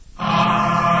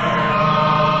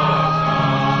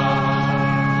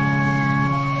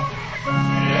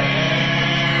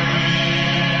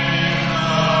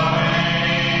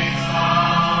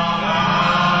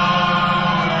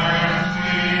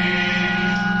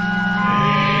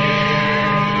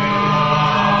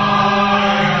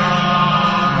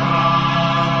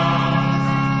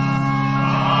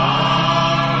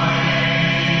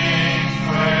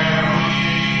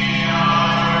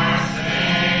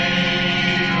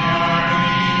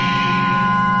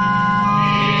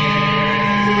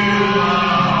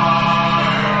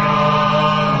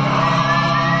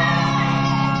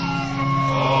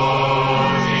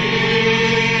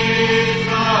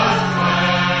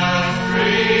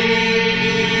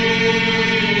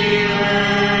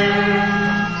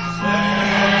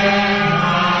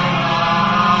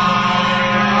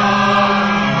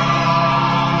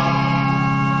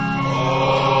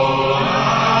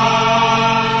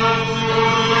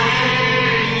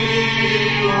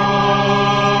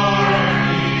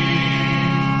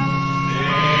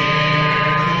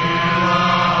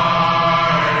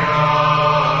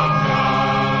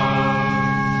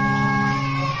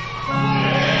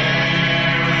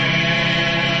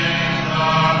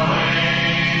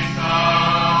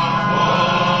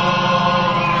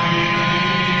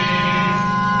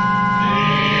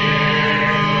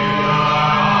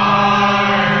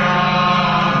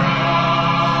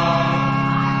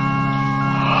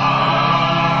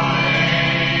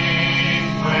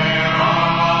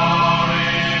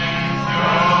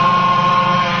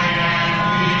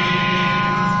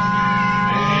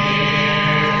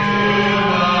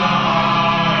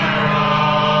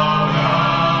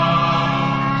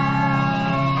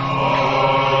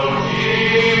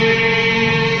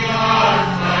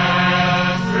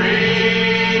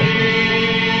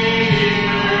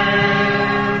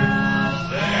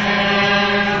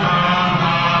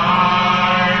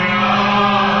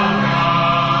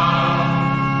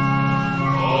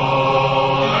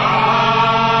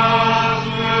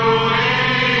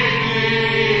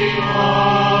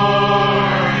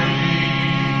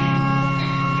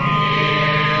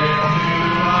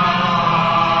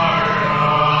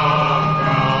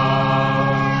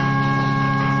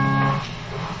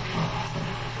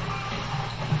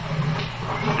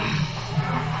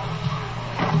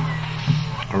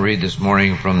read this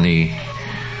morning from the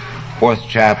 4th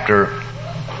chapter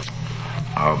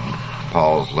of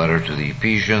Paul's letter to the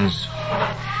Ephesians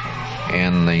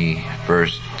and the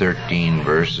first 13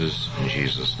 verses in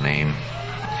Jesus' name.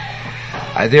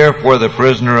 I therefore, the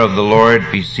prisoner of the Lord,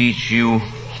 beseech you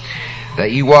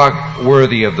that ye walk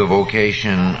worthy of the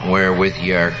vocation wherewith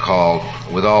ye are called,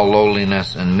 with all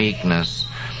lowliness and meekness,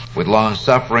 with long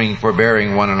suffering,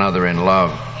 forbearing one another in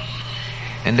love,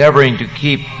 endeavoring to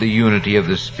keep the unity of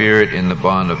the Spirit in the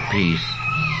bond of peace.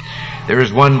 There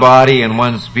is one body and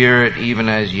one Spirit, even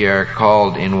as ye are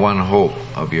called in one hope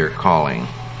of your calling.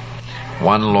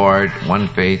 One Lord, one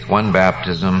faith, one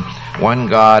baptism, one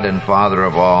God and Father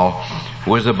of all,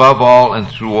 who is above all and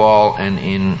through all and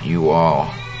in you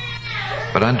all.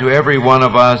 But unto every one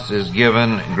of us is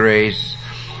given grace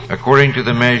according to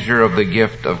the measure of the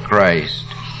gift of Christ.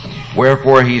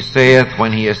 Wherefore he saith,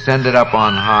 when he ascended up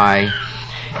on high,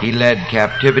 he led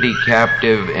captivity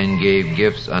captive and gave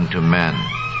gifts unto men.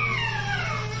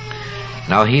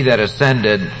 Now he that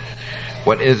ascended,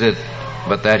 what is it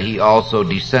but that he also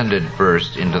descended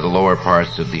first into the lower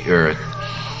parts of the earth?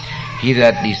 He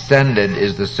that descended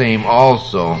is the same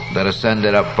also that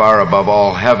ascended up far above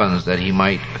all heavens, that he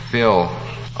might fill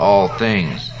all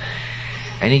things.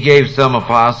 And he gave some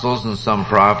apostles, and some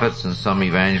prophets, and some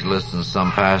evangelists, and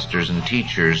some pastors and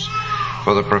teachers,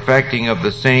 for the perfecting of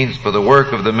the saints, for the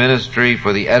work of the ministry,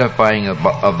 for the edifying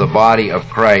of the body of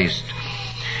Christ,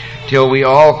 till we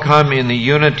all come in the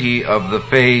unity of the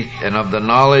faith and of the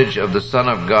knowledge of the Son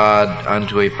of God,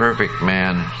 unto a perfect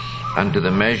man, unto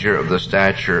the measure of the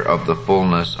stature of the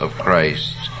fullness of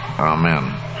Christ.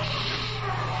 Amen.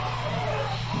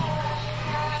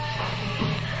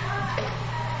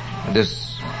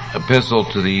 This epistle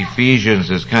to the Ephesians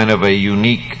is kind of a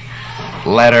unique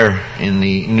letter in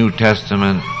the New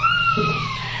Testament,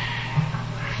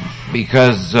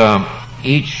 because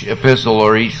each epistle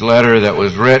or each letter that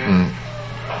was written,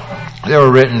 they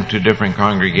were written to different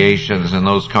congregations, and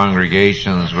those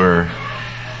congregations were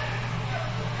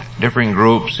different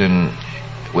groups and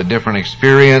with different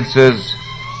experiences.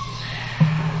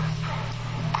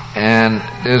 And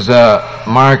there's a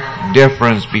marked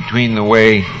difference between the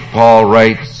way Paul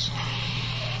writes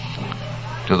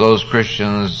to those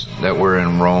Christians that were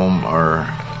in Rome, or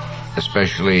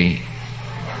especially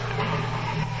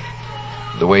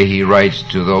the way he writes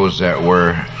to those that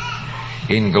were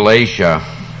in Galatia.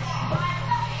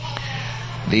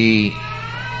 The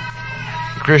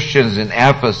Christians in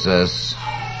Ephesus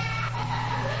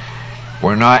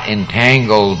were not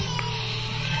entangled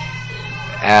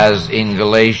as in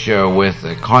Galatia with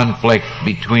a conflict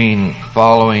between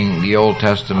following the Old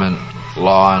Testament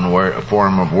law and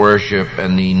form of worship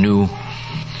and the new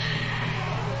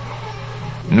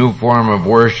form of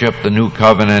worship, the new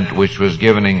covenant which was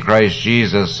given in Christ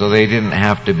Jesus. So they didn't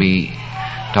have to be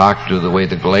talked to the way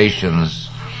the Galatians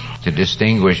to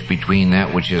distinguish between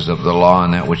that which is of the law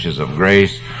and that which is of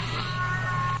grace.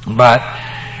 But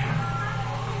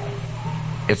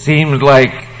it seems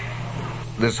like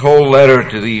this whole letter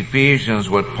to the Ephesians,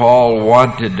 what Paul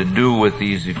wanted to do with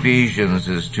these Ephesians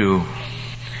is to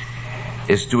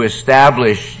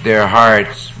establish their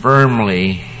hearts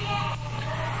firmly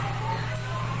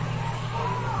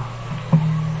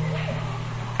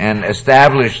and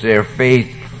establish their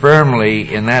faith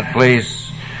firmly in that place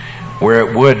where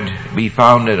it would be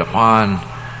founded upon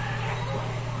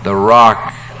the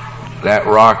rock, that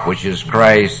rock which is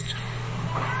Christ.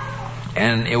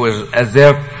 And it was as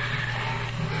if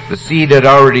the seed had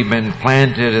already been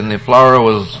planted and the flower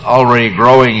was already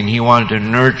growing, and he wanted to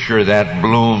nurture that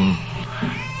bloom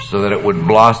so that it would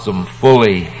blossom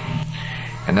fully,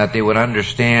 and that they would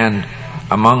understand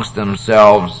amongst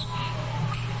themselves,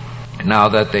 now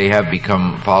that they have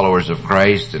become followers of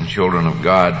Christ and children of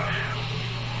God,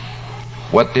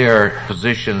 what their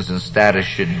positions and status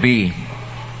should be,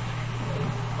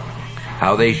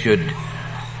 how they should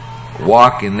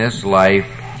walk in this life,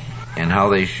 and how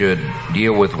they should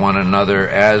deal with one another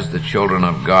as the children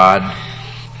of God,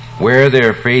 where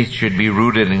their faith should be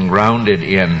rooted and grounded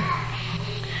in.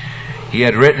 He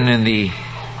had written in the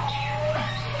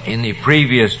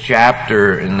previous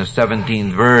chapter, in the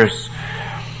 17th verse,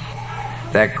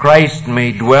 that Christ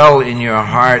may dwell in your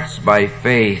hearts by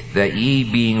faith, that ye,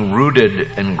 being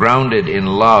rooted and grounded in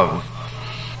love,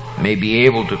 may be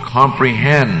able to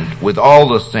comprehend with all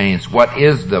the saints what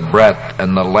is the breadth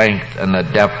and the length and the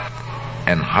depth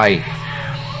and height,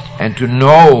 and to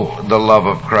know the love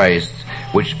of Christ,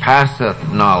 which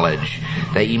passeth knowledge,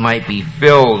 that ye might be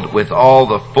filled with all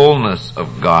the fullness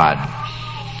of God.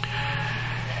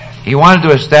 He wanted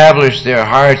to establish their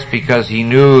hearts because he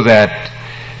knew that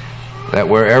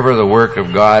wherever the work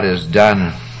of God is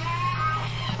done,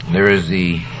 there is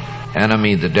the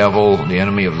enemy, the devil, the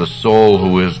enemy of the soul,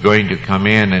 who is going to come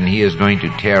in and he is going to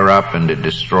tear up and to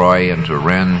destroy and to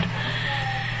rend.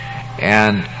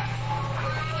 And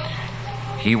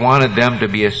he wanted them to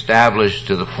be established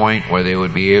to the point where they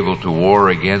would be able to war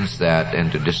against that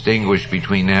and to distinguish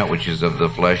between that which is of the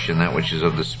flesh and that which is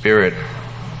of the Spirit.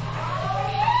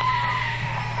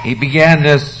 He began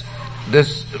this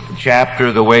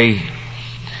chapter the way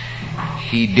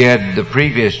he did the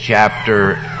previous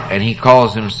chapter, and he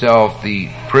calls himself the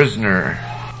prisoner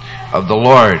of the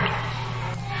Lord.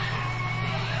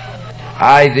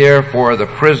 I, therefore, the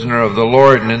prisoner of the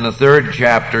Lord. And in the third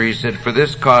chapter he said, for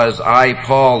this cause I,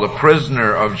 Paul, the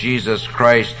prisoner of Jesus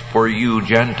Christ, for you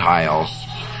Gentiles.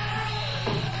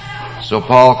 So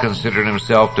Paul considered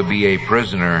himself to be a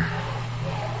prisoner.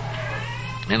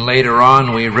 And later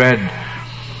on we read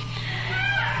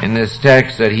in this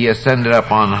text that he ascended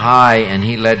up on high and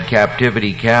he led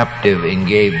captivity captive and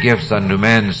gave gifts unto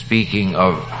men, speaking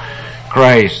of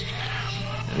Christ.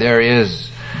 There is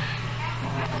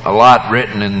a lot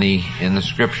written in the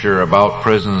scripture about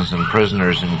prisons and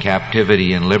prisoners and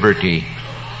captivity and liberty.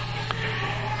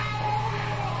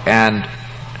 And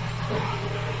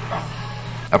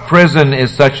a prison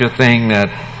is such a thing that,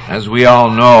 as we all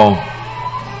know,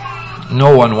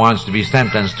 no one wants to be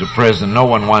sentenced to prison. No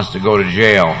one wants to go to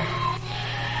jail.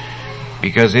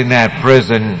 Because in that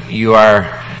prison, you are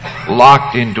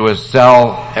locked into a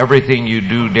cell. Everything you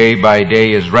do day by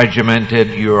day is regimented.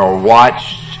 You are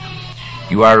watched.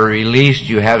 You are released.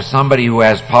 You have somebody who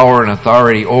has power and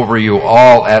authority over you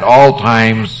all at all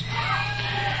times.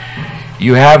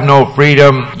 You have no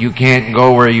freedom. You can't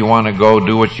go where you want to go,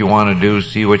 do what you want to do,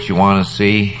 see what you want to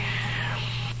see.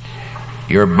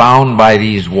 You're bound by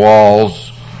these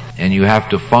walls, and you have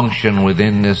to function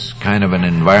within this kind of an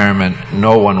environment.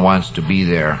 No one wants to be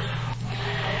there.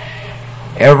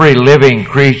 Every living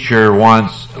creature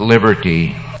wants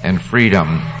liberty and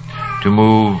freedom to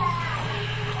move,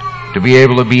 to be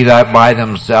able to be that by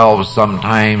themselves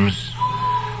sometimes,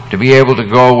 to be able to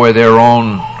go where their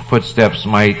own footsteps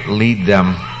might lead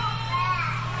them.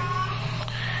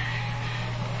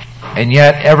 And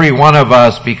yet every one of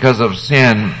us, because of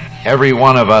sin, every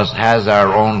one of us has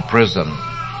our own prison.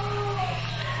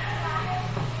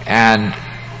 And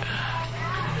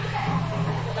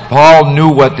Paul knew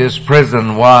what this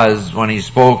prison was when he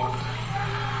spoke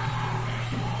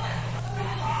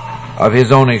of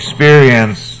his own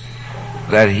experience,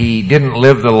 that he didn't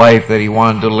live the life that he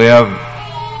wanted to live.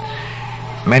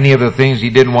 Many of the things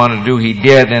he didn't want to do, he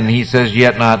did, and he says,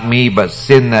 yet not me, but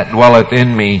sin that dwelleth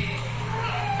in me.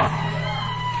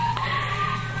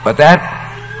 But that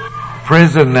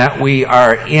prison that we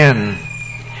are in,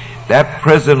 that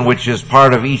prison which is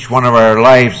part of each one of our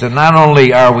lives, and not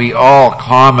only are we all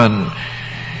common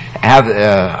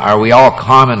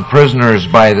prisoners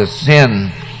by the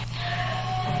sin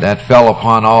that fell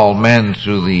upon all men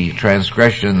through the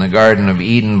transgression in the Garden of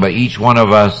Eden, but each one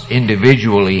of us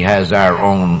individually has our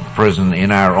own prison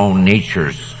in our own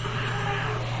natures.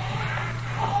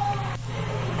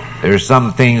 There's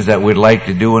some things that we'd like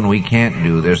to do and we can't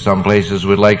do. There's some places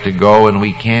we'd like to go and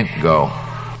we can't go.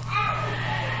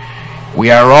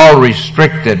 We are all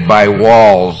restricted by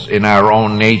walls in our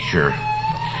own nature.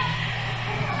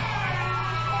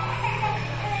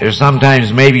 There's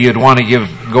sometimes maybe you'd want to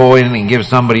go in and give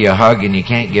somebody a hug, and you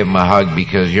can't give them a hug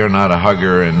because you're not a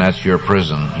hugger, and that's your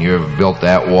prison. You've built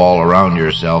that wall around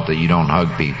yourself that you don't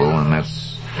hug people, and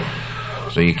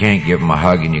so you can't give them a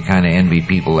hug, and you kind of envy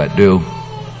people that do.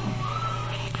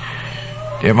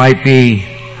 There might be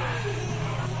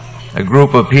a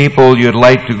group of people you'd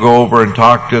like to go over and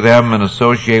talk to them and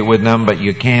associate with them, but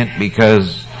you can't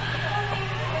because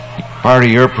part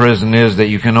of your prison is that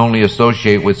you can only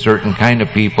associate with certain kind of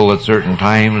people at certain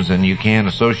times, and you can't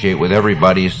associate with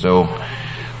everybody, so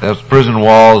those prison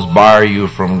walls bar you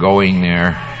from going there.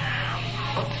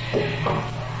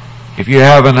 If you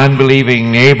have an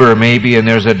unbelieving neighbor maybe and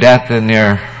there's a death in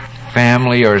their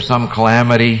family or some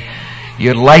calamity,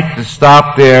 you'd like to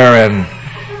stop there and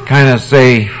kind of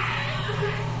say,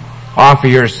 offer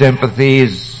your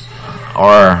sympathies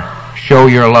or show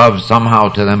your love somehow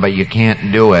to them, but you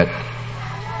can't do it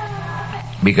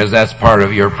because that's part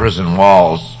of your prison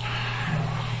walls.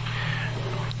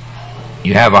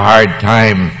 You have a hard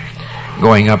time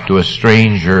going up to a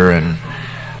stranger and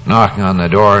knocking on the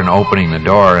door and opening the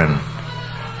door and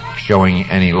showing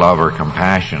any love or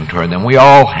compassion toward them. We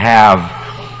all have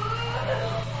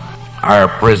our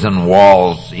prison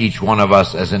walls, each one of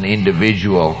us as an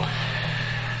individual,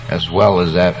 as well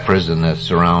as that prison that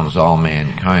surrounds all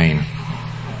mankind.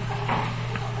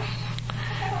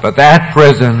 But that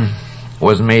prison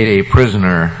was made a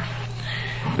prisoner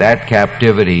that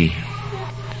captivity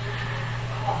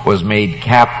was made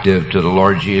captive to the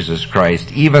Lord Jesus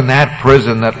Christ. Even that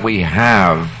prison that we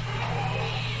have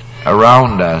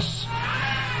around us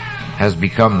has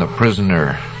become the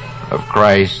prisoner of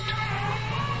Christ.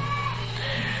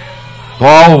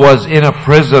 Paul was in a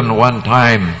prison one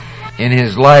time in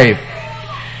his life.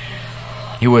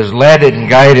 He was led and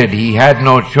guided. He had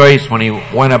no choice when he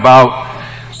went about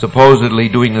supposedly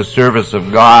doing the service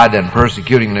of God and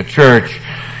persecuting the church.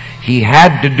 He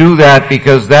had to do that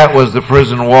because that was the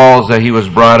prison walls that he was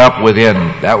brought up within.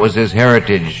 That was his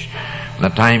heritage from the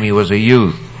time he was a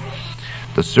youth.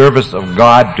 The service of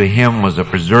God to him was a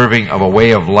preserving of a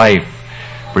way of life,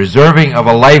 preserving of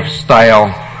a lifestyle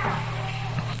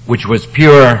which was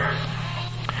pure,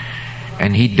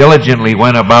 and he diligently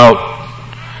went about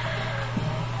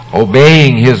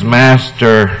obeying his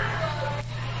master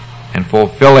and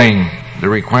fulfilling the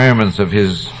requirements of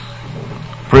his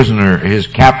prisoner, his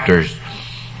captors,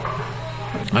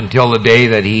 until the day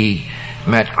that he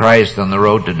met Christ on the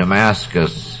road to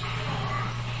Damascus.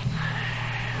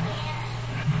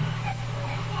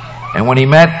 And when he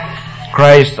met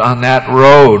Christ on that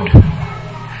road,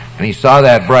 and he saw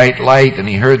that bright light and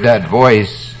he heard that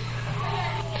voice,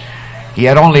 he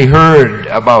had only heard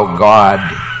about God.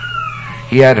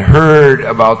 He had heard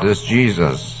about this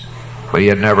Jesus, but he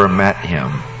had never met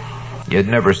him. He had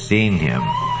never seen him.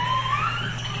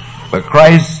 But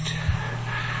Christ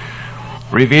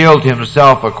revealed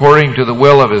himself according to the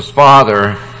will of his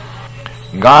Father.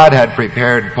 God had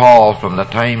prepared Paul from the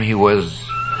time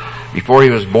before he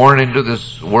was born into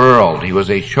this world. He was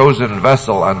a chosen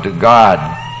vessel unto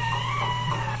God.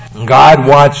 God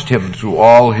watched him through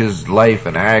all his life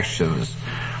and actions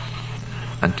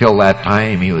until that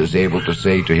time he was able to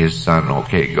say to his son,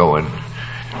 okay, go and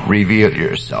reveal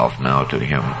yourself now to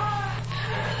him.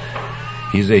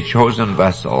 He's a chosen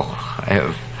vessel. I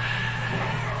have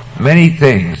many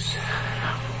things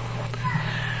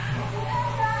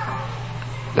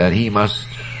that he must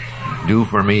do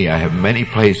for me. I have many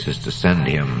places to send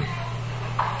him.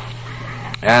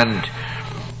 And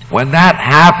when that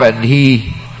happened,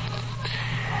 he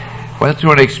went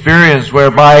through an experience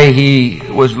whereby he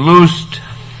was loosed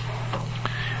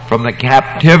from the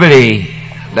captivity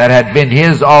that had been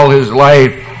his all his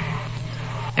life,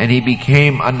 and he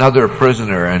became another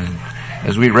prisoner. And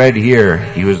as we read here,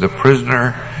 he was the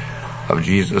prisoner of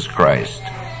Jesus Christ.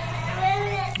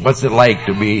 What's it like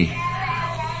to be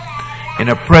in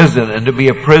a prison and to be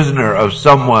a prisoner of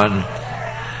someone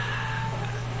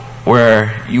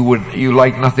where you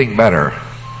like nothing better?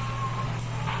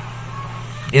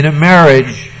 In a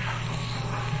marriage,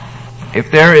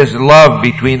 if there is love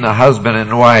between the husband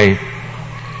and wife,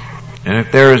 and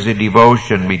if there is a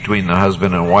devotion between the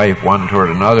husband and wife one toward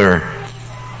another,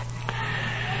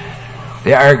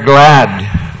 they are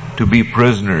glad to be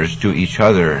prisoners to each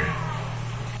other.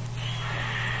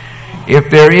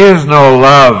 If there is no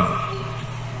love,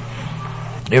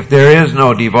 if there is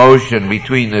no devotion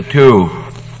between the two,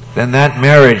 then that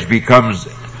marriage becomes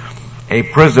a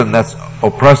prison that's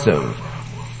oppressive.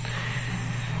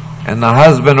 And the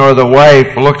husband or the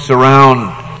wife looks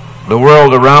around the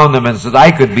world around them and says, I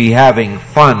could be having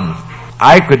fun.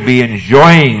 I could be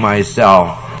enjoying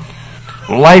myself.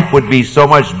 Life would be so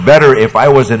much better if I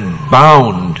wasn't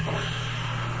bound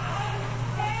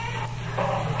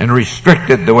and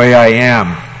restricted the way I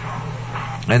am.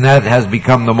 And that has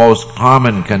become the most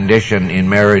common condition in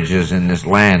marriages in this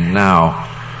land now,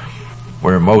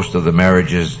 where most of the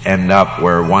marriages end up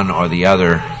where one or the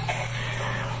other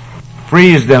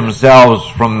frees themselves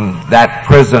from that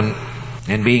prison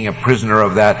and being a prisoner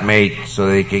of that mate so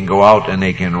they can go out and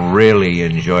they can really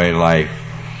enjoy life.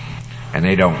 And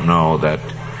they don't know that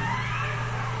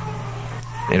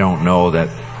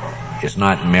it's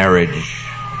not marriage.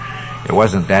 It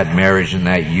wasn't that marriage and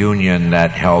that union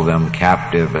that held them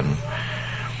captive,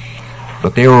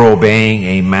 but they were obeying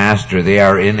a master. They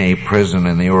are in a prison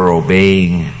and they were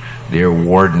obeying their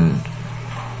warden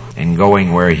and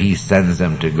going where he sends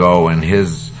them to go, and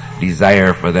his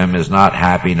desire for them is not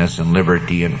happiness and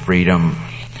liberty and freedom,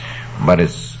 but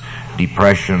it's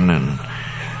depression and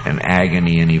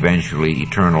agony and eventually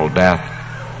eternal death.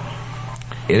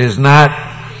 It is not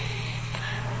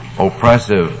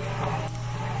oppressive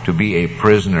to be a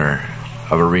prisoner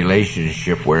of a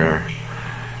relationship where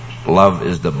love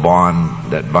is the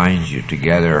bond that binds you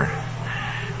together.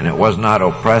 And it was not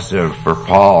oppressive for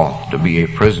Paul to be a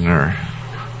prisoner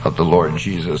of the Lord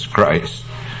Jesus Christ.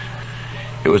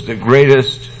 It was the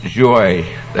greatest joy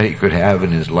that he could have in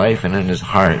his life and in his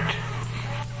heart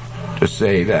to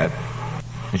say that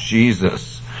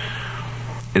Jesus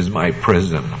is my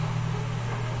prison.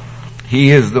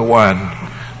 He is the one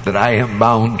that I am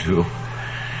bound to.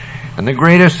 And the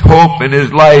greatest hope in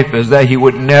his life is that he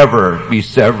would never be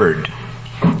severed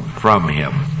from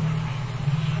him.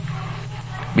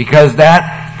 Because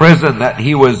that prison that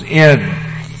he was in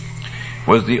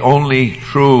was the only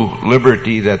true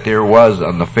liberty that there was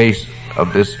on the face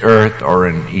of this earth or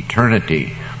in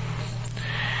eternity.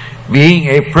 Being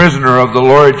a prisoner of the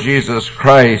Lord Jesus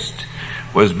Christ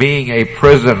was being a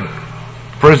prisoner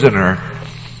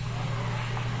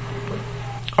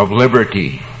of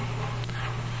liberty,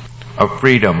 of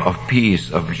freedom, of peace,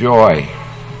 of joy.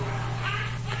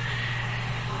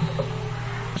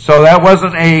 So that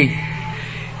wasn't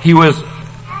he was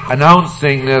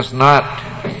announcing this not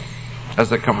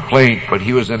as a complaint, but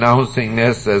he was announcing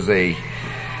this as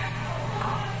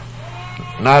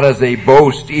not as a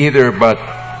boast either, but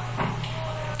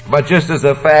just as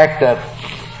a fact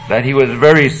that he was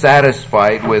very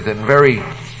satisfied with and very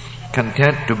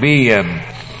content to be in.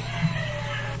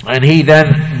 And he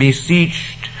then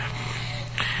beseeched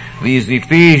these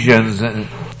Ephesians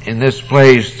in this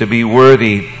place to be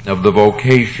worthy of the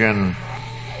vocation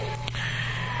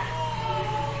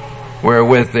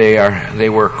wherewith they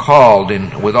were called,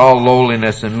 with all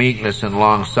lowliness and meekness and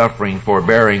long suffering,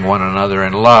 forbearing one another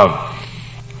in love.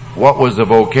 What was the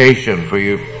vocation for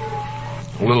you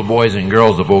little boys and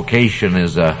girls? A vocation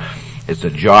is it's a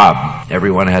job.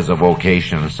 Everyone has a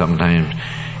vocation. Sometimes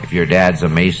if your dad's a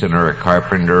mason or a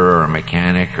carpenter or a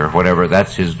mechanic or whatever,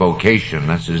 that's his vocation.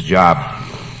 That's his job.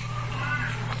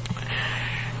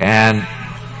 And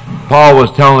Paul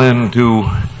was telling them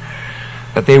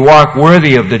that they walk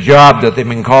worthy of the job that they've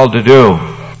been called to do.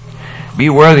 Be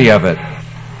worthy of it.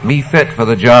 Be fit for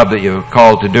the job that you're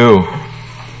called to do.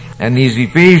 And these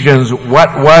Ephesians,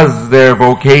 what was their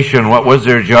vocation? What was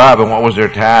their job? And what was their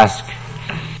task?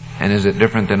 And is it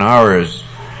different than ours?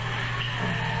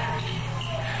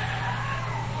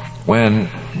 When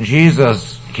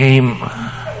Jesus came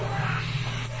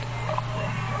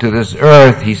to this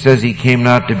earth, he says he came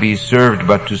not to be served,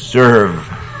 but to serve.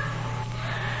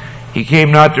 He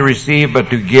came not to receive, but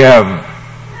to give.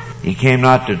 He came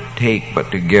not to take,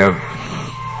 but to give.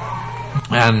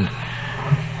 And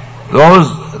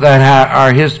those that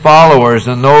are his followers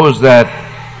and those that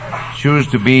choose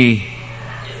to be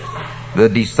the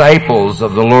disciples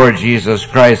of the Lord Jesus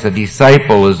Christ, a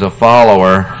disciple is a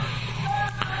follower,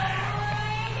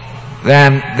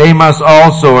 then they must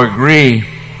also agree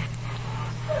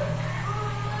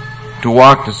to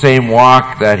walk the same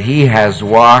walk that he has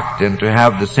walked and to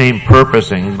have the same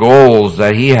purpose and goals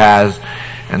that he has.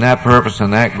 And that purpose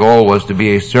and that goal was to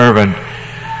be a servant.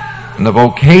 And the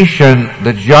vocation,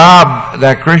 the job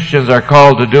that Christians are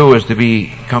called to do is to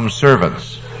become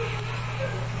servants.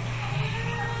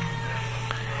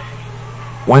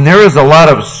 When there is a lot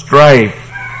of strife,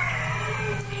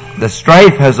 the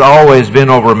strife has always been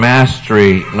over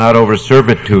mastery, not over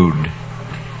servitude.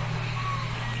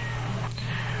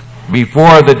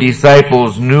 Before the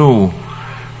disciples knew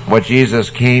what Jesus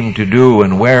came to do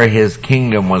and where his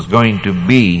kingdom was going to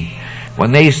be,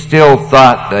 when they still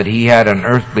thought that he had an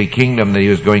earthly kingdom that he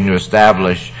was going to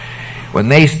establish, when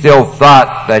they still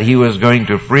thought that he was going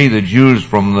to free the Jews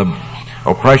from the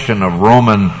oppression of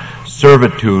Roman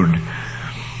servitude,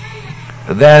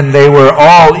 then they were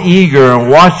all eager and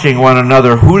watching one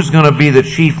another. Who's going to be the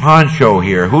chief honcho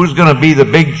here? Who's going to be the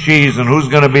big cheese and who's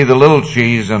going to be the little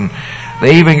cheese? And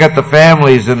they even got the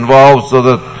families involved, so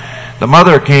that the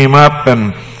mother came up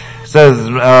and says,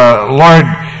 Lord,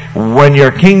 when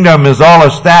your kingdom is all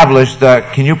established,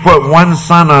 can you put one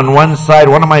son on one side,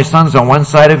 one of my sons on one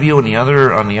side of you and the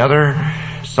other on the other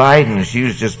side? And she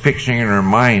was just picturing in her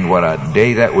mind what a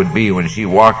day that would be when she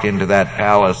walked into that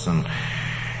palace and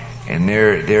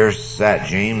there sat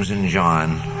James and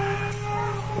John,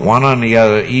 one on the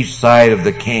other, each side of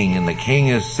the king, and the king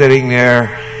is sitting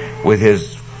there with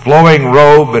his flowing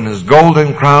robe and his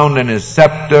golden crown and his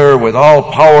scepter with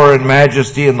all power and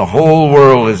majesty, and the whole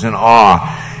world is in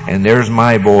awe. And there's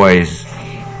my boys.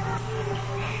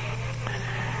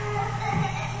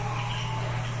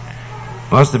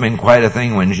 Must have been quite a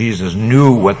thing when Jesus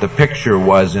knew what the picture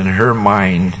was in her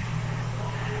mind,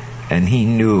 and he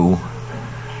knew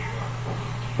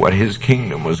what his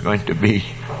kingdom was going to be.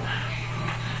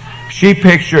 She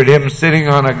pictured him sitting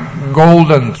on a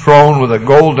golden throne with a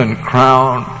golden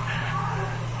crown,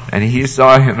 and he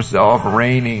saw himself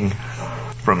reigning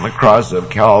from the cross of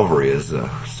Calvary, as the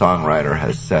songwriter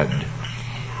has said,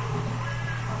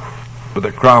 with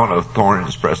a crown of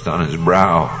thorns pressed on his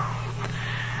brow.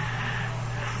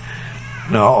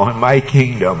 No, in my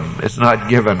kingdom, it's not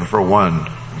given for one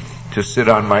to sit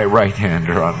on my right hand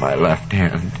or on my left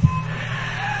hand.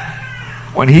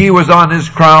 When he was on his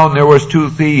crown, there was two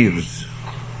thieves.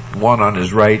 one on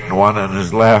his right and one on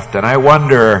his left. And I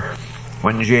wonder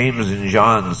when James and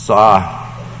John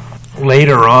saw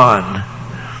later on,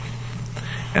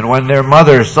 and when their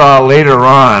mother saw later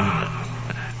on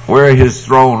where his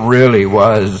throne really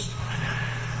was,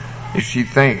 if she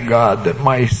thanked God that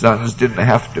my sons didn't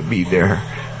have to be there,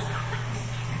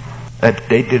 that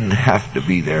they didn't have to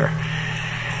be there.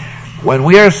 When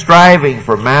we are striving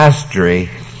for mastery,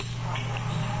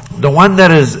 the one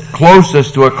that is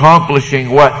closest to accomplishing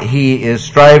what he is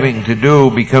striving to do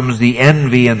becomes the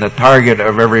envy and the target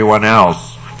of everyone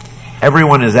else.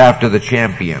 Everyone is after the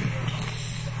champion.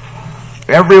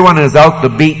 Everyone is out to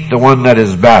beat the one that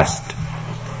is best.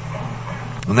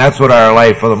 And that's what our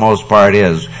life for the most part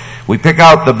is. We pick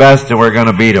out the best and we're going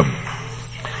to beat them.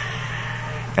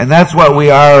 And that's what we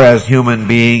are as human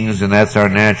beings, and that's our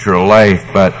natural life.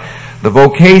 But the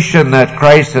vocation that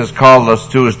Christ has called us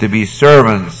to is to be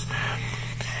servants.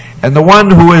 And the one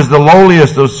who is the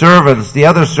lowliest of servants, the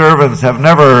other servants have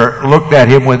never looked at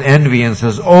him with envy and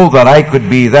says, oh, that I could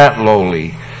be that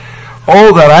lowly.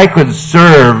 Oh, that I could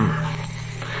serve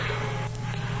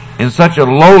in such a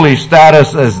lowly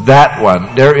status as that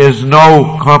one. There is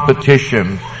no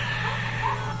competition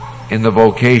in the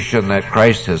vocation that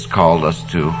Christ has called us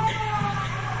to.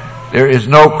 There is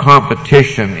no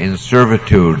competition in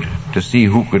servitude to see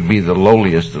who could be the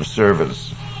lowliest of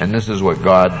servants. And this is what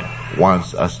God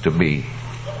wants us to be.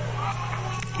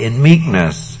 In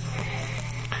meekness,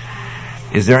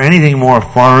 is there anything more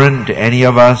foreign to any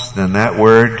of us than that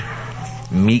word?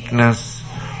 Meekness.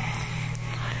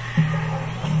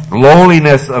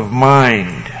 Lowliness of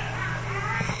mind.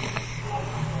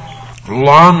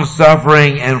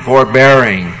 Long-suffering and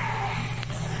forbearing.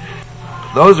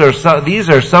 These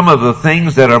are some of the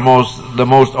things that are the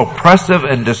most oppressive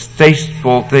and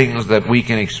distasteful things that we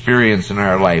can experience in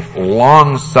our life.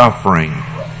 Long-suffering,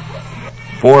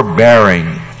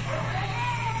 forbearing.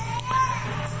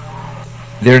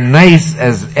 They're nice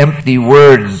as empty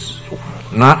words,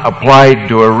 not applied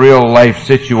to a real life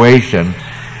situation.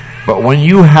 But when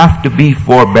you have to be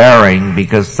forbearing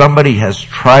because somebody has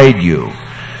tried you,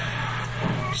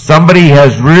 somebody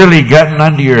has really gotten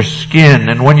under your skin,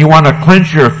 and when you want to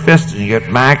clench your fist and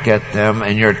get back at them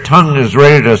and your tongue is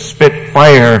ready to spit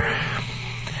fire,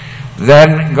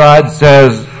 then God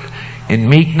says, in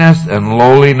meekness and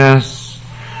lowliness,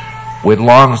 with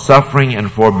long suffering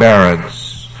and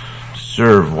forbearance,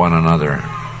 serve one another.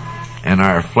 And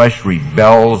our flesh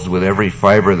rebels with every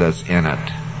fiber that's in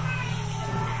it.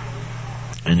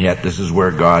 And yet this is where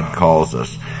God calls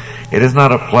us. It is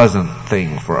not a pleasant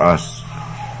thing for us,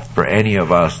 for any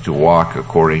of us, to walk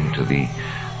according to the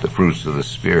fruits of the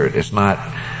Spirit. It's not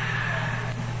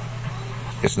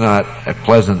a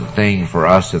pleasant thing for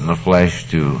us in the flesh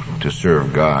to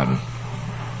serve God.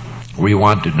 We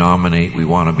want to dominate. We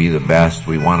want to be the best.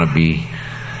 We want to be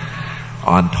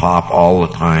on top all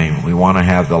the time. We want to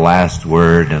have the last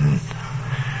word,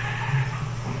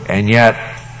 and yet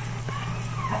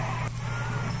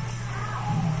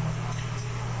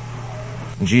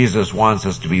Jesus wants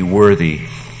us to be worthy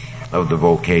of the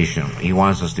vocation. He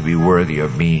wants us to be worthy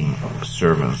of being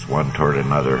servants one toward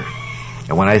another.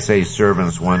 And when I say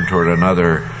servants one toward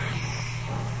another,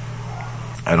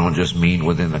 I don't just mean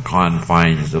within the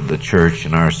confines of the church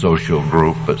and our social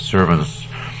group, but servants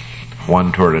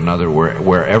one toward another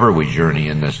wherever we journey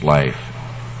in this life.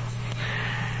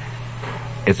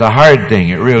 It's a hard thing.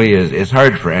 It really is. It's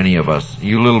hard for any of us.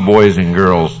 You little boys and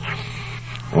girls,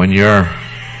 when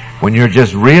you're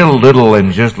just real little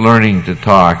and just learning to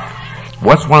talk,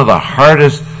 what's one of the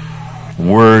hardest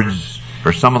words,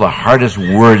 or some of the hardest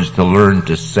words to learn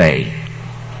to say?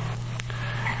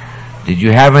 Did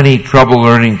you have any trouble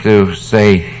learning to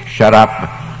say, shut up?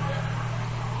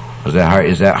 Is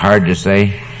that hard to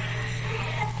say?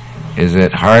 Is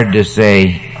it hard to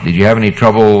say, did you have any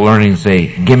trouble learning to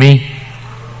say, gimme?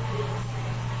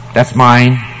 That's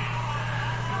mine.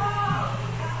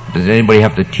 Does anybody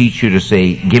have to teach you to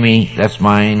say, gimme, that's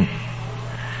mine?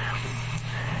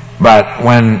 But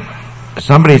when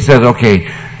somebody says, okay,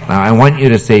 now I want you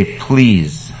to say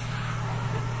please,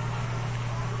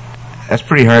 that's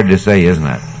pretty hard to say, isn't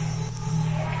it?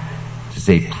 To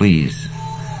say please.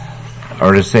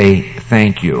 Or to say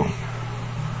thank you.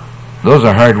 Those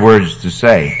are hard words to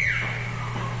say.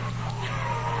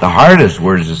 The hardest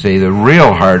words to say, the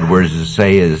real hard words to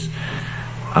say is,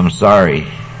 I'm sorry.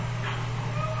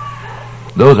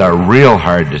 Those are real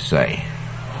hard to say.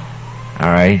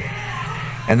 Alright?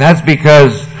 And that's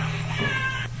because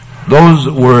those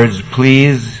words,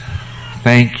 please,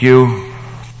 thank you,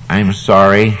 I'm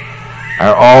sorry,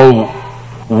 are all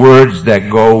words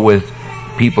that go with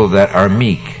people that are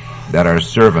meek, that are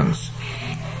servants.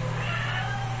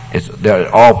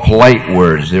 They're all polite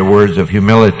words. They're words of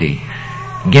humility.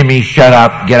 Gimme, shut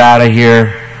up, get out of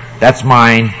here, that's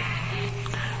mine.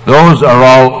 Those are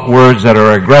all words that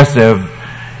are aggressive.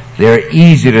 They're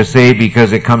easy to say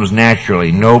because it comes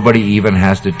naturally. Nobody even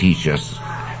has to teach us.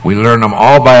 We learn them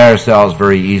all by ourselves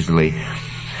very easily.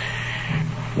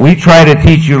 We try to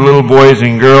teach you little boys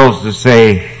and girls to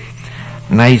say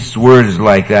nice words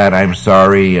like that, I'm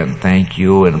sorry, and thank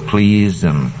you, and please,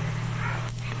 and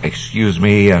excuse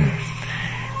me,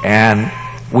 and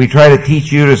we try to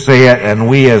teach you to say it, and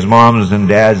we as moms and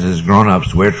dads, as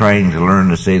grown-ups, we're trying to learn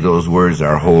to say those words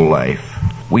our whole life.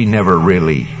 We never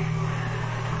really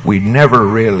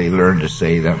learn to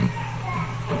say them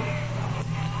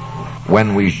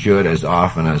when we should, as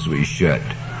often as we should.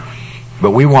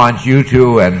 But we want you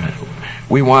to, and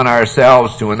we want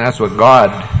ourselves to, and that's what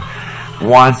God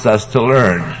wants us to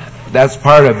learn. That's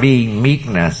part of being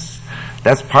meekness.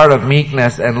 That's part of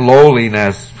meekness and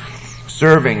lowliness,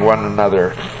 serving one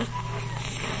another.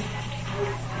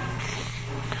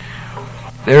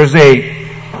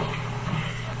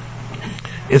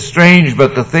 It's strange,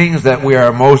 but the things that we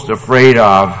are most afraid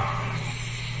of,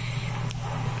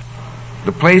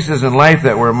 the places in life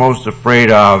that we're most afraid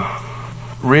of,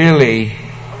 really,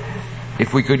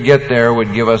 if we could get there,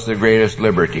 would give us the greatest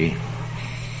liberty.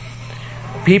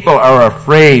 People are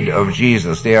afraid of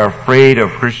Jesus. They are afraid of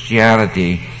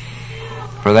Christianity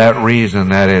for that reason,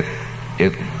 that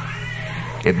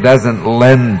it doesn't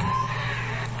lend,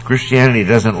 Christianity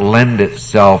doesn't lend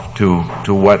itself to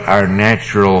what our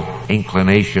natural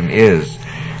inclination is.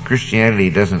 Christianity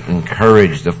doesn't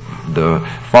encourage, the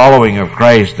following of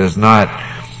Christ does not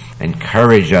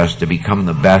encourage us to become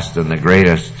the best and the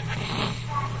greatest.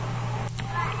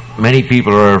 Many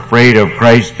people are afraid of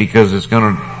Christ because it's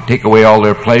going to take away all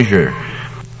their pleasure.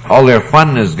 All their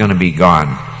fun is going to be gone.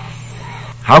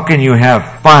 How can you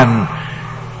have fun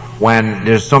when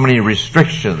there's so many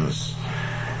restrictions?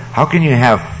 How can you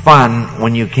have fun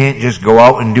when you can't just go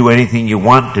out and do anything you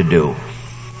want to do?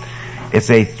 It's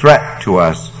a threat to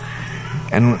us.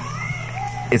 And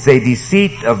it's a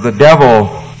deceit of the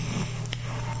devil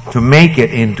to make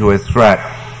it into a threat.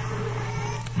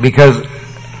 Because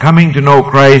coming to know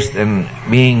Christ and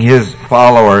being His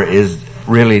follower is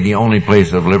really the only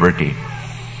place of liberty.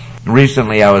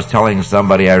 Recently I was telling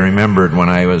somebody, I remembered when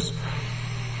I was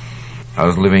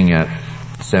living at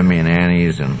Semi and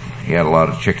Annie's, and he had a lot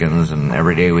of chickens, and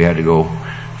every day we had to go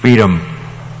feed them.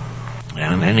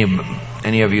 And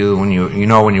any of you, when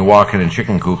you walk in a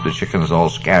chicken coop, the chickens all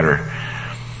scatter.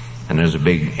 And there's a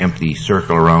big empty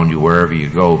circle around you wherever you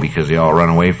go because they all run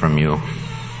away from you.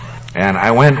 And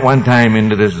I went one time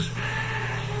into this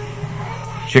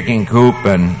chicken coop,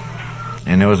 and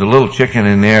there was a little chicken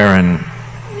in there, and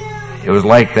it was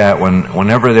like that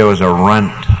whenever there was a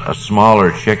runt, a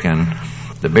smaller chicken,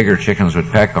 the bigger chickens would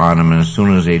peck on him, and as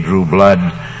soon as they drew blood,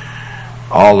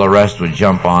 all the rest would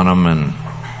jump on him,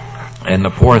 and the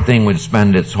poor thing would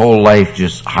spend its whole life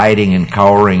just hiding and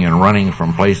cowering and running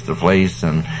from place to place,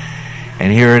 and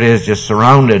here it is just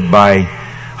surrounded by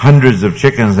hundreds of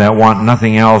chickens that want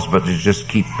nothing else but to just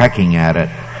keep pecking at it.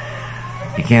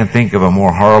 You can't think of a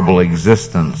more horrible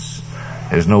existence.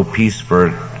 There's no peace for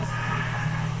it.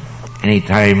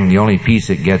 Anytime, the only peace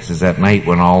it gets is at night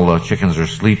when all the chickens are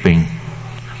sleeping.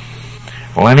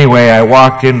 Well, anyway, I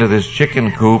walked into this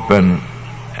chicken coop, and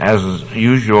as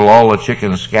usual, all the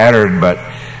chickens scattered, but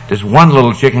this one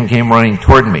little chicken came running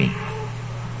toward me.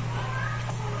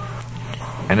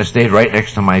 And it stayed right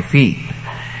next to my feet.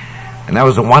 And that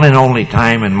was the one and only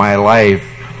time in my life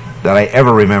that I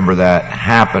ever remember that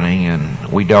happening, and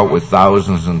we dealt with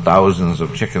thousands and thousands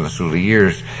of chickens through the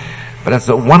years. But that's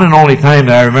the one and only time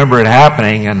that I remember it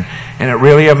happening, and it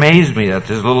really amazed me that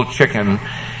this little chicken,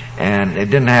 and it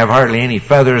didn't have hardly any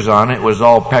feathers on it, was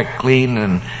all pecked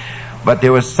clean, but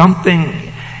there was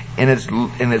something in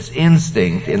its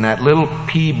instinct, in that little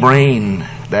pea brain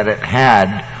that it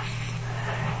had,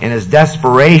 in its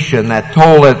desperation, that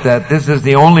told it that this is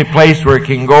the only place where it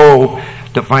can go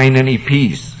to find any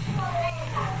peace.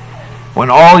 When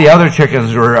all the other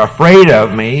chickens were afraid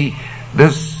of me,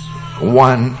 this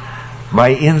one,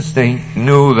 by instinct,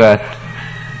 knew that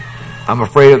I'm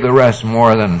afraid of the rest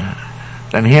more than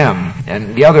him.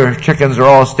 And the other chickens are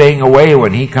all staying away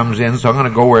when he comes in, so I'm going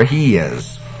to go where he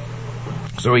is.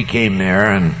 So he came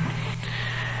there,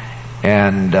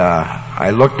 and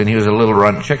I looked, and he was a little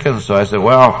runt chicken, so I said,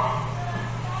 well,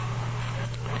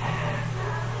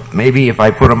 maybe if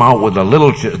I put him out with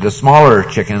the smaller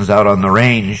chickens out on the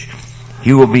range,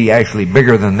 he will be actually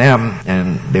bigger than them,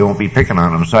 and they won't be picking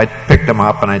on him. So I picked him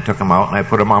up, and I took him out, and I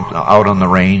put him out on the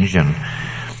range,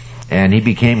 and he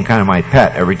became kind of my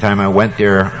pet. Every time I went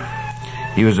there,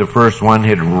 he was the first one.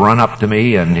 He'd run up to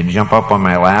me and he'd jump up on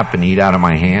my lap and eat out of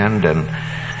my hand. And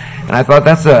I thought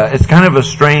it's kind of a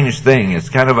strange thing. It's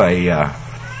kind of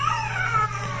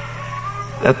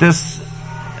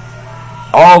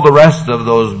all the rest of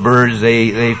those birds,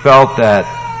 they felt that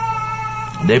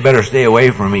they better stay away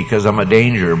from me because I'm a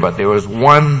danger. But there was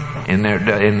one in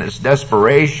this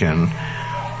desperation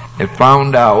that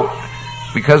found out,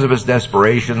 because of his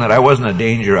desperation, that I wasn't a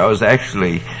danger. I was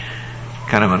actually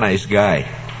kind of a nice guy.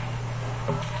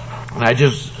 And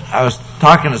I was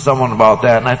talking to someone about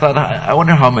that, and I thought, I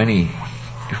wonder how many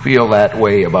feel that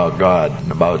way about God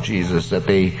and about Jesus, that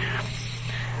they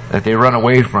run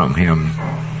away from Him.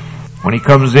 When He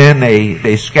comes in,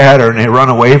 they scatter and they run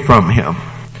away from Him.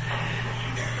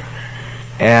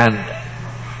 And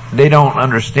they don't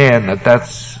understand that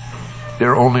that's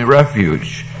their only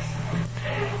refuge.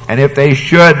 And if they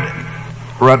should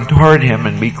run toward Him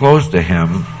and be close to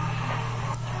Him,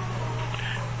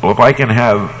 well, if I can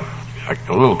have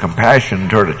a little compassion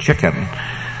toward a chicken,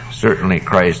 certainly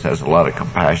Christ has a lot of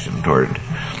compassion toward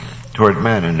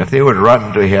men. And if they would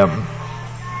run to Him,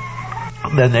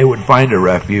 then they would find a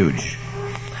refuge.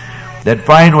 They'd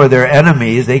find where their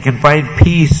enemies, they can find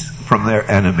peace from their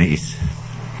enemies.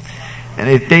 And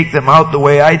they'd take them out the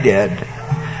way I did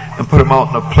and put them out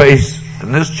in a place.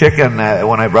 And this chicken,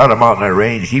 when I brought him out in that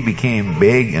range, he became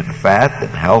big and fat and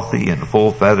healthy and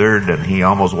full feathered, and he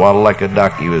almost waddled like a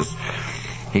duck.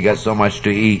 He got so much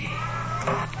to eat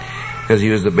because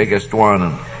he was the biggest one.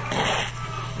 And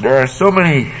there are so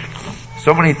many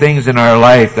things in our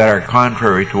life that are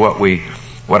contrary to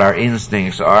what our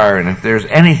instincts are. And if there's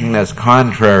anything that's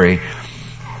contrary,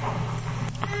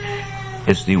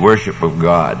 it's the worship of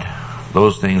God.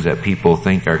 Those things that people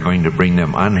think are going to bring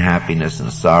them unhappiness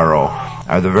and sorrow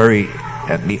are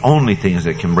the only things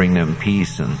that can bring them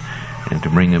peace and to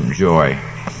bring them joy.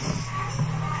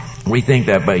 We think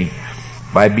that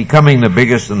by becoming the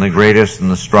biggest and the greatest and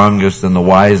the strongest and the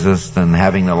wisest and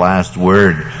having the last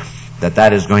word,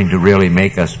 that is going to really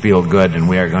make us feel good and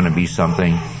we are going to be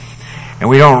something. And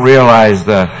we don't realize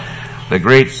the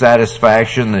great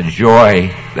satisfaction, the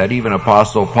joy that even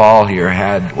Apostle Paul here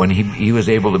had when he was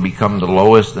able to become the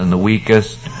lowest and the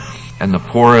weakest and the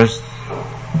poorest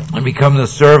and become a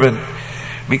servant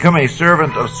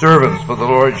of servants for the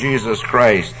Lord Jesus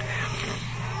Christ.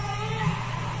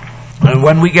 And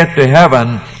when we get to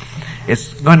heaven,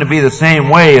 it's going to be the same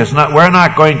way. We're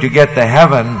not going to get to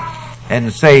heaven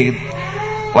and say,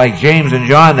 like James and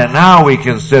John, that now we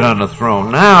can sit on the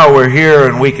throne. Now we're here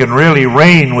and we can really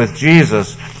reign with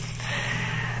Jesus.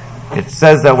 It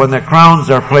says that when the crowns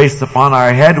are placed upon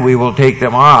our head, we will take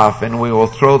them off and we will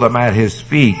throw them at His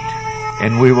feet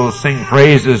and we will sing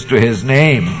praises to His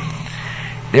name.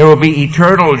 There will be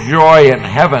eternal joy in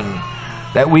heaven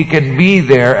that we can be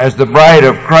there as the bride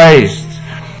of Christ,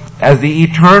 as the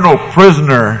eternal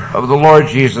prisoner of the Lord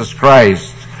Jesus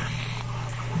Christ.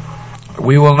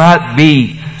 We will not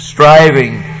be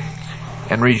striving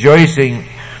and rejoicing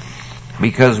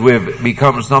because we've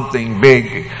become something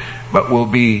big, but we'll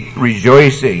be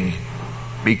rejoicing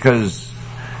because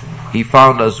He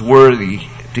found us worthy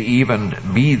to even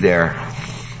be there,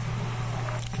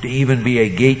 to even be a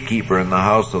gatekeeper in the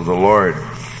house of the Lord.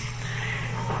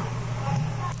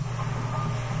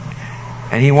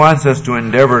 And He wants us to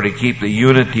endeavor to keep the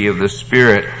unity of the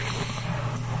Spirit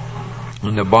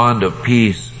and the bond of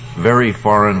peace very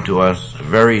foreign to us,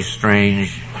 very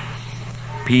strange.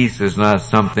 Peace is not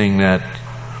something that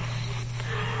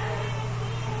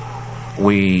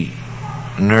we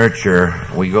nurture.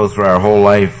 We go through our whole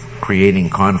life creating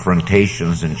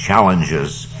confrontations and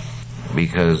challenges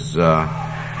because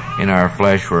in our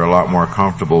flesh we're a lot more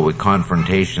comfortable with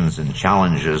confrontations and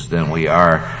challenges than we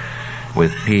are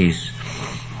with peace.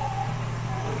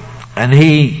 And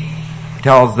He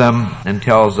tells them and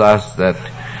tells us that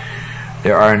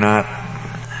there are not,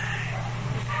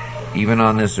 even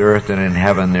on this earth and in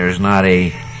heaven, there's not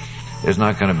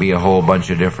going to be a whole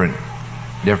bunch of different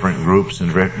groups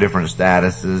and different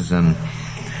statuses,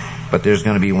 but there's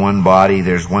going to be one body,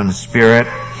 there's one Spirit,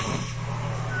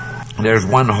 there's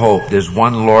one hope, there's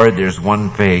one Lord, there's one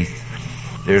faith,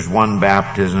 there's one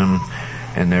baptism,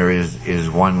 and there is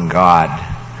one God.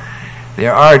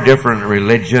 There are different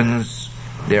religions,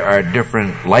 there are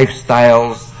different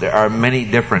lifestyles, there are many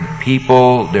different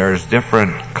people, there's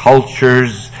different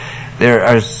cultures, there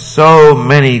are so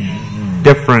many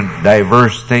different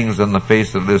diverse things on the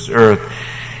face of this earth,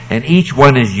 and each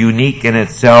one is unique in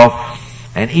itself,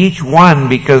 and each one,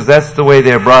 because that's the way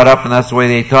they're brought up and that's the way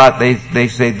they taught, they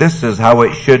say this is how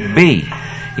it should be.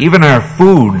 Even our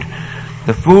food,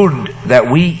 the food that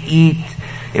we eat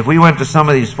If we went to some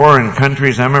of these foreign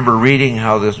countries, I remember reading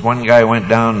how this one guy went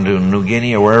down to New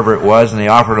Guinea or wherever it was, and they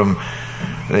offered him,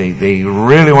 they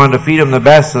really wanted to feed him the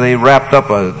best, so they wrapped up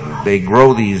they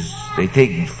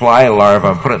take fly larvae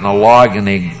and put it in a log, and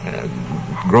they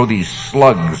grow these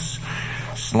slugs,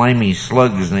 slimy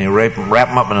slugs, and they wrap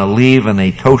them up in a leaf, and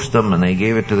they toast them, and they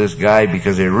gave it to this guy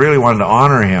because they really wanted to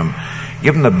honor him,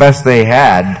 give him the best they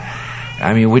had.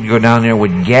 I mean, we'd go down there,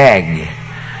 would gag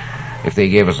if they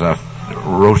gave us a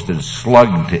roasted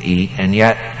slug to eat, and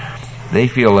yet they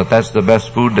feel that that's the best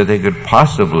food that they could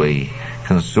possibly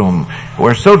consume.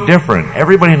 We're so different.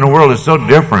 Everybody in the world is so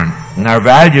different, and our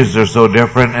values are so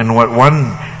different, and what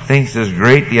one thinks is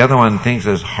great, the other one thinks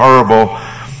is horrible,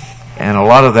 and a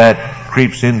lot of that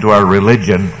creeps into our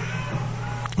religion.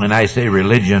 And I say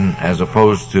religion as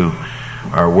opposed to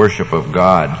our worship of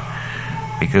God,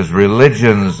 because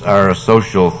religions are a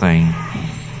social thing.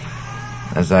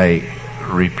 As I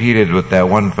repeated what that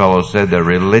one fellow said, that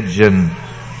religion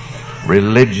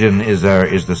is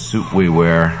the suit we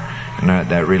wear, and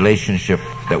that relationship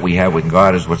that we have with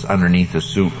God is what's underneath the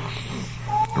suit.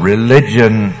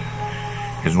 Religion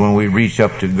is when we reach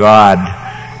up to God,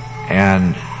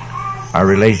 and our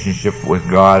relationship with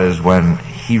God is when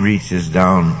He reaches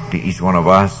down to each one of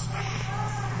us.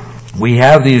 We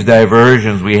have these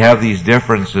diversions, we have these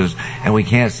differences, and we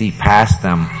can't see past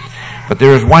them. But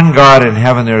there is one God in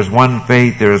heaven, there is one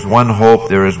faith, there is one hope,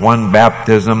 there is one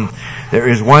baptism, there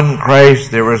is one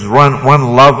Christ, there is one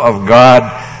love of God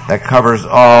that covers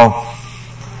all,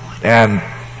 and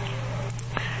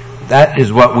that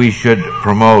is what we should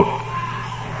promote.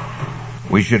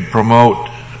 We should promote,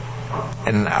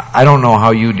 and I don't know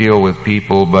how you deal with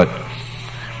people, but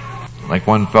like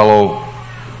one fellow,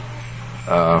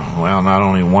 well, not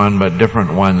only one, but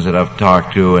different ones that I've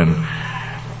talked to, and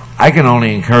I can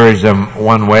only encourage them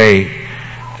one way.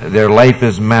 Their life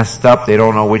is messed up. They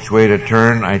don't know which way to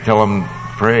turn. I tell them,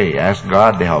 pray, ask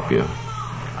God to help you.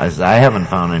 I haven't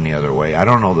found any other way. I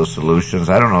don't know the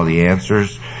solutions. I don't know the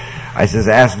answers. I says,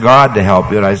 ask God to help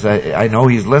you. And I said, I know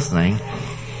He's listening.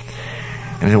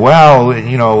 And I said, well,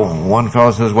 one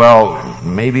fellow says, well,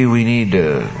 maybe we need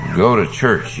to go to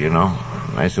church, And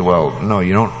I said, well, no,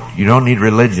 you don't need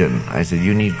religion. I said,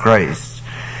 you need Christ.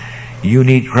 You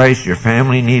need Christ. Your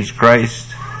family needs Christ.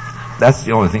 That's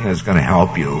the only thing that's going to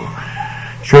help you.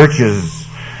 Churches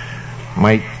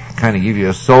might kind of give you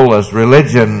a solace.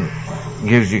 Religion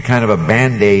gives you kind of a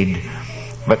band-aid,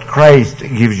 but Christ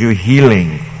gives you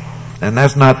healing. And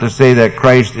that's not to say that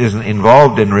Christ isn't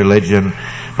involved in religion,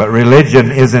 but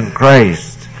religion isn't Christ.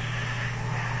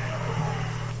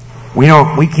 We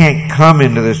can't come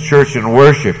into this church and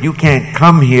worship. You can't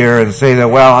come here and say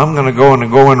that, well, I'm going to go on the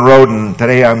Going Road and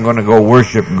today I'm going to go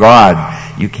worship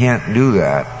God. You can't do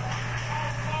that.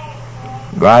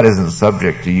 God isn't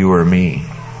subject to you or me.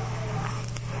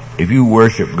 If you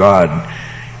worship God,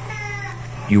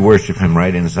 you worship Him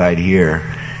right inside here.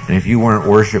 And if you weren't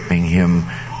worshiping Him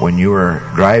when you were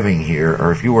driving here,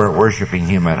 or if you weren't worshiping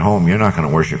Him at home, you're not going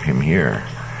to worship Him here.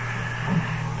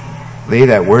 They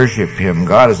that worship Him,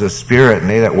 God is a spirit, and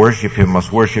they that worship Him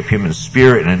must worship Him in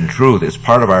spirit and in truth. It's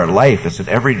part of our life. It's an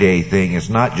everyday thing. It's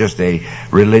not just a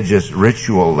religious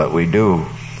ritual that we do.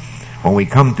 When we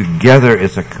come together,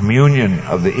 it's a communion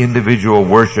of the individual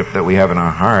worship that we have in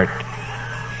our heart.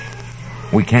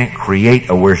 We can't create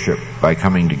a worship by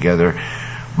coming together,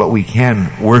 but we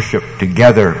can worship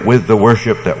together with the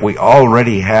worship that we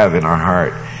already have in our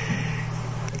heart.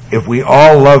 If we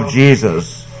all love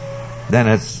Jesus, then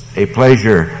it's a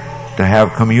pleasure to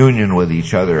have communion with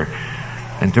each other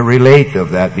and to relate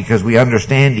of that, because we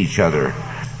understand each other,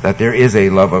 that there is a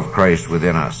love of Christ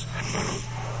within us.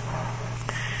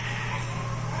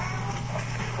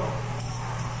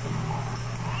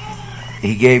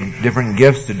 He gave different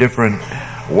gifts to different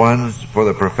ones for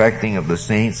the perfecting of the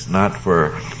saints, not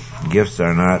for gifts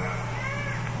are not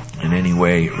in any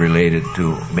way related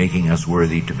to making us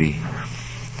worthy to be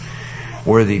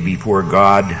worthy before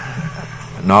God.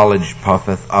 Knowledge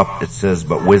puffeth up, it says,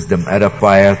 but wisdom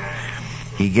edifieth.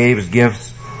 He gave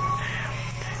gifts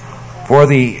for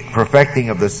the perfecting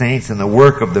of the saints and the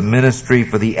work of the ministry,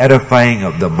 for the edifying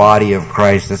of the body of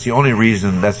Christ. That's the only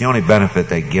reason, that's the only benefit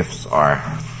that gifts are.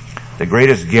 The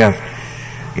greatest gift,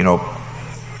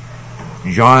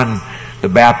 John the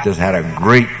Baptist had a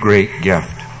great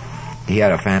gift. He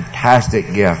had a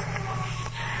fantastic gift.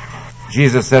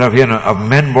 Jesus said of him, of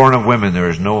men born of women, there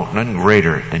is none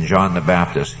greater than John the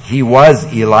Baptist. He was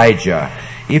Elijah.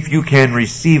 If you can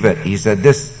receive it, he said,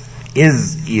 this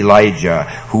is Elijah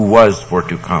who was for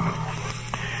to come.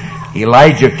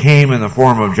 Elijah came in the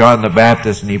form of John the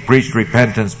Baptist, and he preached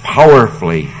repentance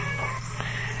powerfully.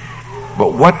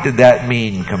 But what did that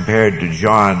mean compared to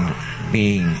John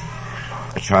being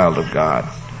a child of God?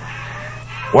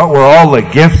 What were all the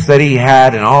gifts that he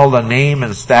had and all the name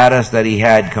and status that he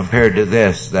had compared to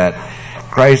this? That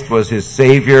Christ was his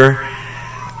Savior.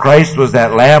 Christ was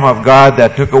that Lamb of God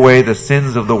that took away the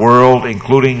sins of the world,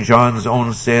 including John's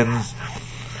own sins.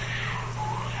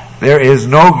 There is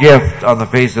no gift on the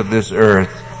face of this earth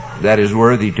that is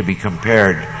worthy to be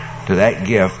compared to that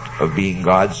gift of being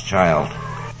God's child.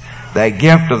 That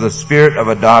gift of the Spirit of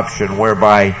adoption,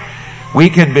 whereby we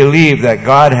can believe that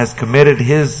God has committed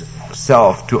his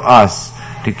self to us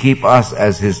to keep us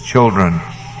as his children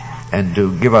and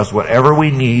to give us whatever we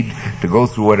need to go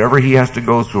through whatever he has to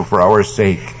go through for our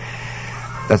sake.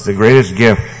 That's the greatest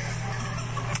gift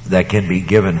that can be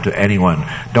given to anyone.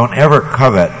 Don't ever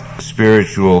covet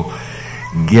spiritual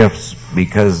gifts,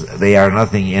 because they are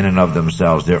nothing in and of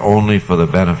themselves. They're only for the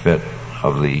benefit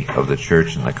of the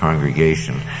church and the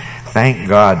congregation. Thank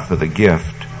God for the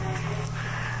gift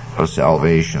of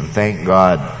salvation. Thank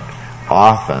God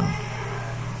often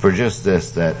for just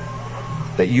this, that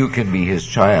you can be his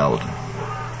child,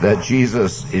 that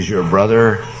Jesus is your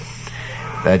brother,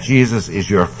 that Jesus is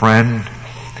your friend,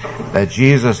 that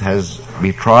Jesus has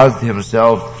betrothed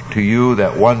himself to you,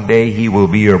 that one day he will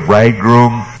be your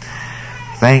bridegroom.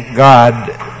 Thank God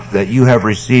that you have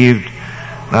received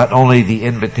not only the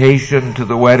invitation to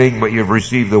the wedding, but you've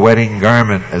received the wedding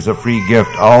garment as a free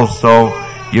gift also.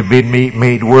 You've been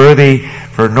made worthy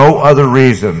for no other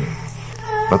reason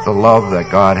but the love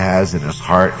that God has in his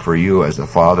heart for you as a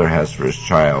father has for his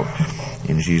child.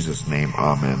 In Jesus' name,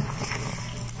 amen.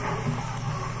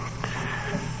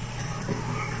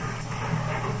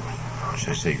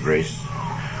 Should I say grace?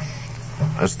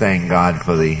 Let's thank God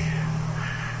for the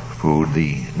food,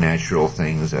 the natural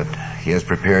things that he has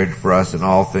prepared for us in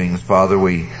all things. Father,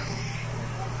 we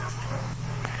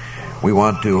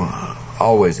want to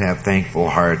always have thankful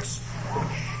hearts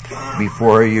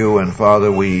before you, and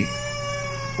Father, we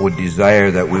would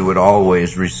desire that we would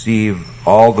always receive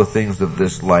all the things of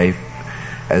this life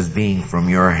as being from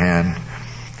your hand.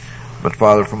 But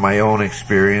Father, from my own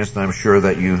experience, and I'm sure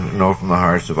that you know from the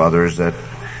hearts of others, that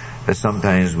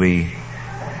sometimes we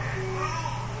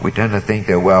tend to think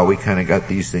that, well, we kind of got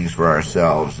these things for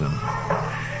ourselves and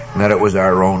that it was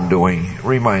our own doing.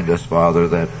 Remind us, Father,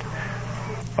 that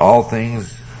all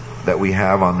things that we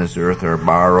have on this earth are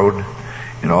borrowed,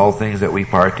 and all things that we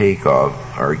partake of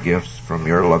are gifts from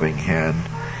your loving hand.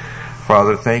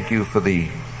 Father, thank you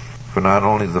for not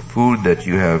only the food that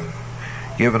you have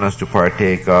given us to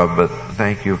partake of, but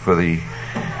thank you for the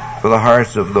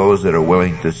hearts of those that are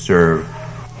willing to serve.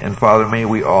 And Father, may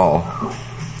we all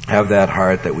have that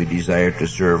heart that we desire to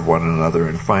serve one another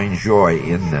and find joy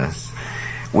in this.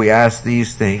 We ask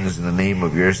these things in the name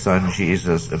of your Son,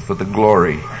 Jesus, and for the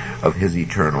glory of his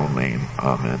eternal name.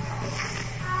 Amen.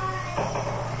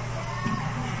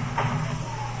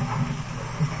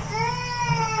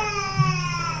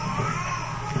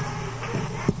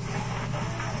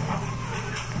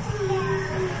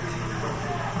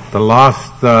 The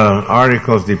lost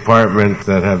articles department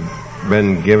that have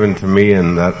been given to me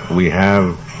and that we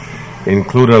have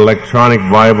include an electronic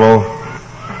Bible,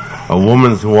 a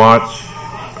woman's watch,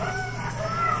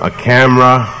 a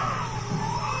camera,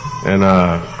 and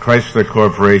a Chrysler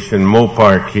Corporation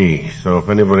Mopar key. So if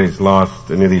anybody's lost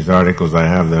any of these articles, I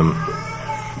have them.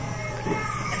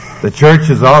 The church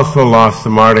has also lost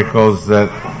some articles that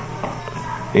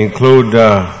include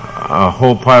a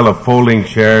whole pile of folding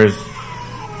chairs.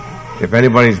 If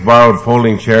anybody's borrowed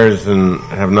folding chairs and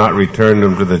have not returned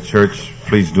them to the church,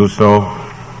 please do so.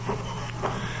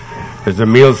 There's a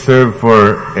meal served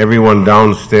for everyone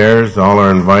downstairs. All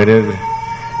are invited,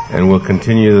 and we'll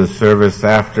continue the service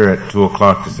after at 2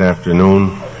 o'clock this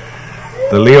afternoon.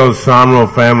 The Leo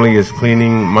Somro family is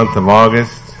cleaning month of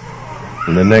August,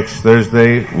 and the next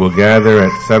Thursday we'll gather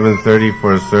at 7:30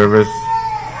 for a service,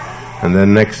 and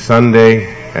then next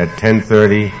Sunday at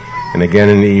 10:30, and again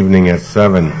in the evening at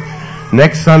 7.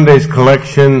 Next Sunday's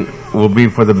collection will be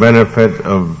for the benefit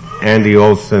of Andy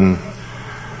Olson,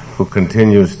 who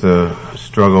continues to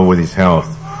struggle with his health.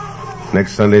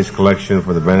 Next Sunday's collection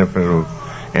for the benefit of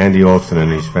Andy Olson and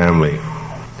his family.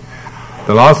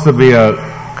 There'll also be a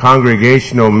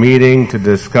congregational meeting to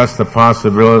discuss the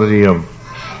possibility of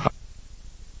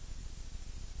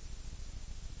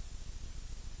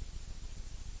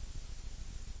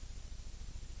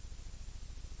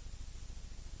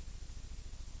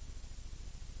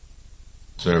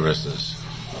services.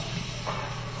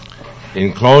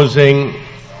 In closing,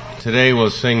 today we'll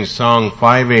sing Song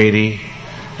 580,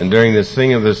 and during the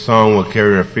singing of this song we'll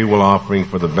carry a free will offering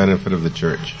for the benefit of the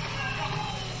church.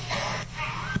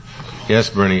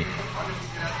 Yes, Bernie.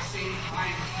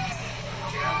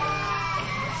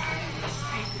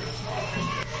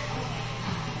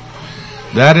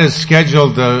 That is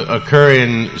scheduled to occur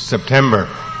in September.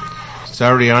 It's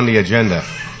already on the agenda.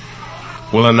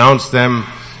 We'll announce them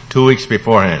 2 weeks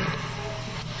beforehand.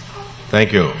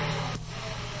 Thank you.